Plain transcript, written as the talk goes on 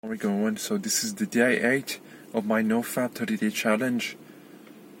How we going? So this is the day 8 of my NoFap 30-day challenge.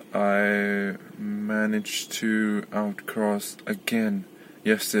 I managed to outcross again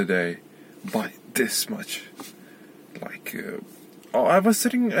yesterday by this much. I was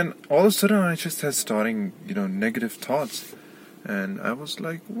sitting and all of a sudden I just had starting, negative thoughts. And I was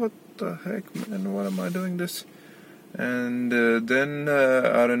like, what the heck, man? What am I doing this? And then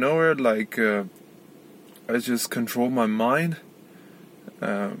out of nowhere, I just controlled my mind.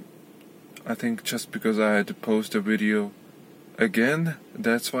 I think just because I had to post a video again,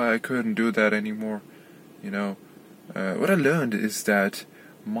 that's why I couldn't do that anymore. What I learned is that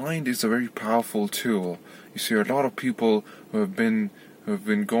mind is a very powerful tool. You see, a lot of people who have been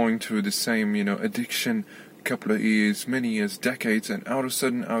going through the same, addiction, couple of years, many years, decades, and out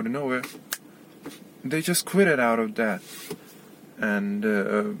of nowhere, they just quit it out of that.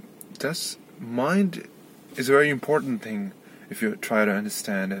 And that's mind is a very important thing if you try to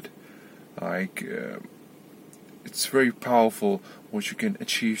understand it. It's very powerful what you can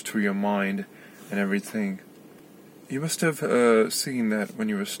achieve through your mind and everything. You must have seen that when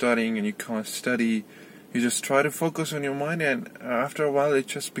you were studying and you can't study, you just try to focus on your mind, and after a while it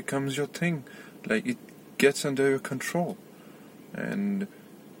just becomes your thing. Like, it gets under your control. And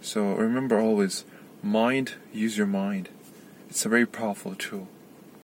so remember always, use your mind. It's a very powerful tool.